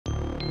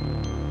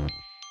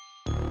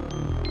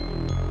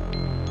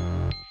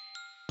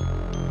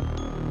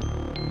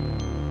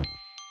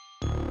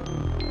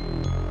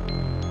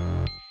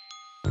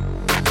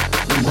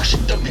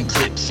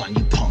fucking clips on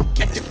you punk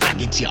acting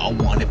faggots. Y'all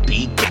wanna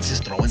be gangsters,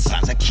 throwing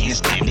signs, I can't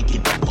stand it.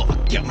 Get the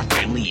fuck out my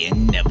family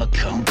and never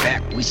come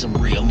back. We some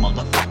real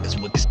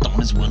motherfuckers, wicked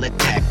stoners will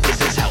attack.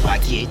 This is how I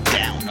get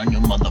down on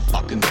your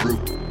motherfucking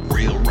group.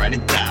 Real ride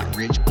or die,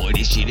 rich boy,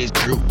 this shit is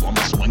true.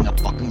 I'ma swing a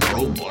fucking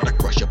crowbar to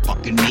crush your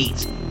fucking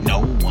knees. No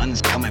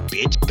one's coming,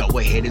 bitch, go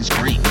ahead and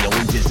scream. Your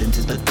existence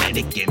is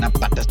pathetic, and I'm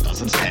about to start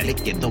some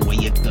static. And the way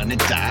you're gonna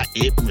die,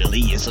 it really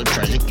is so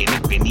tragic. And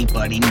if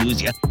anybody knew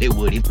ya, they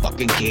wouldn't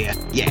fucking care.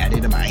 You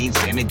added to my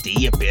insanity,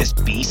 you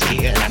best be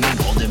scared. And I'm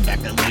holding back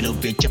a little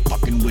bit, you're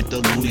fucking with the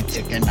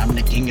lunatic. And I'm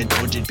the king of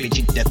torture, bitch,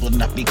 your death will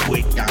not be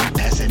quick. I'm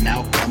passing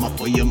out karma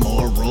for your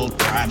moral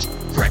crimes.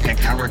 Crack a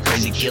counter,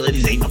 crazy killer,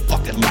 these ain't no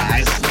fucking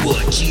lies.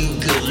 What you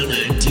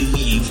gonna do,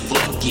 you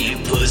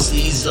fucking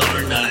pussies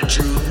are not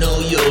true. No,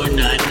 you're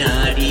not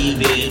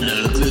even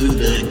a clue.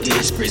 The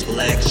disgraceful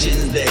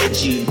actions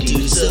that you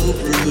do so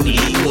fruity.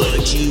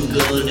 What you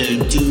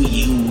gonna do,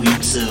 you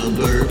weak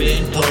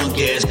suburban punk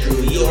ass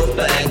crew? Your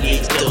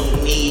faggots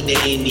don't need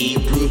any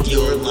proof.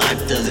 Your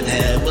life doesn't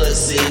have a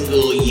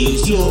single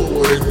use. You're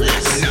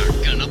worthless.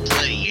 Not gonna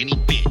play any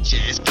bitch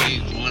ass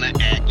games. Wanna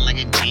act like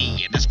a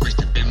G and disgrace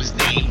the family's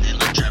name.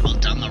 Then I travel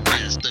down the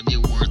rest of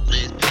your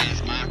worthless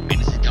past. My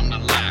fantasy come to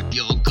life,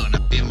 you're gonna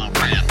be my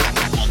rap. I'm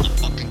a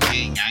motherfucking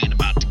king, I ain't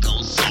about to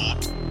go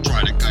soft.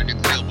 Try to cut your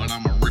grill, but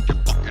I'ma rip your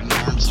fucking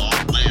arms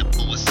off. Laugh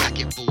for a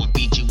second before I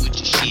beat you with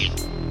your shit.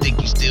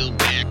 Think you still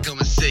bad? Come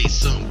and say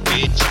something,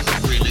 bitch. I'm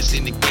the realest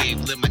in the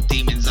game, let my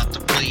demons off the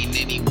plane.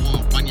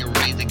 Anyone find your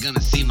remains, they're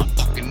gonna see my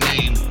fucking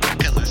name.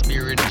 Cause the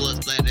spirit and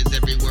blood splatters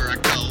everywhere I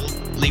go.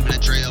 Leaving a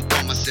trail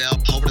for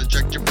myself, hoping to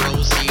direct your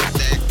bros. See if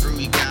that crew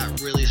you got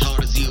really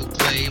hard as you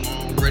claim.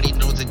 Already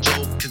know it's a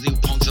joke, cause you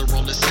punks are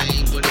all the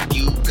same. But if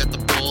you got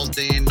the balls,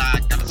 then I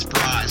got a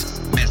surprise.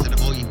 Master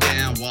to hold you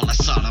down while I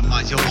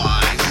sodomize your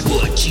wives.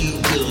 What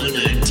you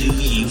gonna do,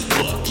 you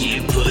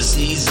fucking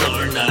pussies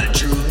are not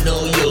true.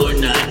 No, you're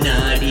not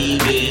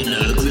even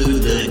a clue.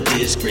 The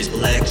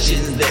disgraceful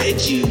actions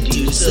that you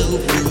do so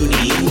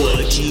fruity.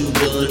 What you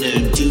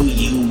gonna do,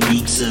 you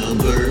weak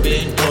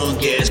suburban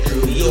punk ass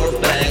crew? Your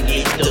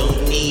faggots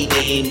don't need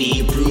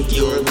any proof.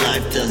 Your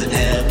life doesn't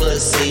have a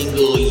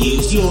single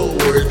use. You're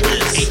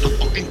worthless. Ain't no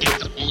fucking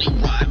gangster, only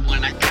ride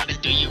when I gotta.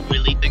 Do you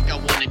really think I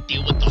wanna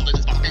deal with all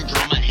this fucking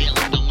drama? Hell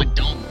no, I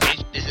don't,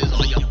 bitch. This is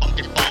all your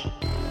fucking fault.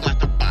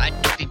 Classified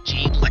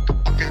FTG like a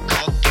fucking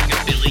cult. Gang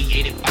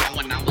affiliated by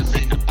when I was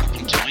in the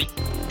fucking joint.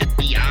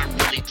 FBI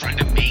really trying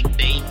to make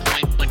they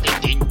point, but they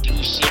didn't do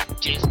shit.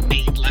 Just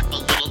made life a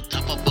little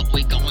tougher, but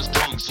we going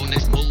strong. So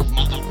next move,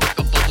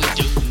 motherfucker, but we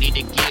do need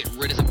to get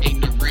rid of some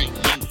ignorant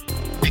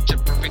youth. Picture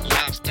perfect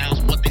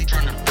lifestyles, what they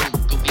trying to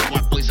prove. Goofy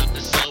white boys up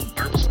the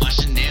suburbs,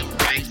 flashing them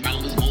rags.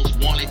 Malibu's most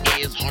wanted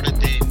is harder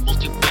than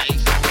most you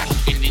bags. I'm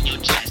poking in your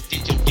chest,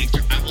 is your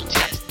gangster, I will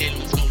test it.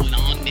 What's going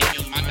on in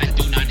your mind, I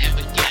do not have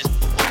a guess.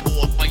 I'll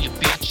go up on your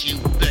bitch, you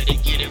better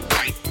get it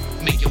right.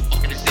 Make your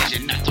fucking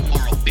decision, not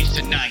tomorrow, bitch,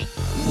 tonight.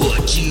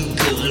 What you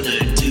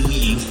gonna do,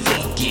 you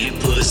fucking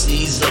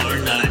pussies are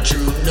not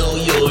true. No,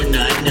 you're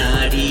not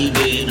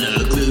even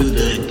a clue.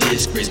 The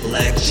disgraceful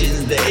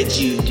actions that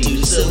you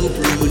do so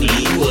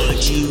fruity.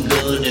 What you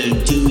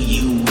gonna do,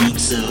 you weak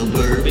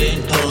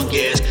suburban punk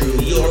ass crew?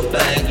 Your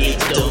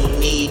faggots don't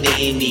need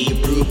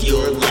any proof.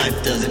 Your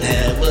life doesn't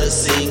have a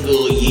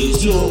single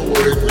use. You're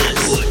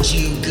worthless. What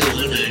you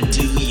gonna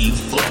do, you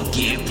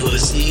fucking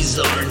pussies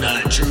are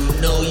not true.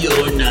 No,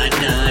 you're not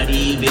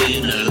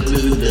even a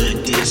clue.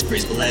 The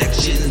disgraceful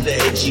actions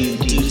that you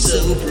do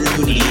so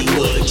fruity.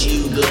 What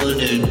you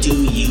gonna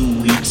do,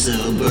 you weak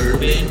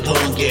suburban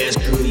punk ass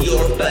crew?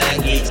 Your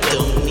faggots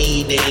don't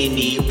need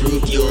any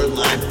proof. Your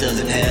life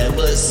doesn't have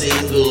a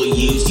single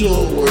use.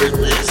 You're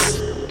worthless.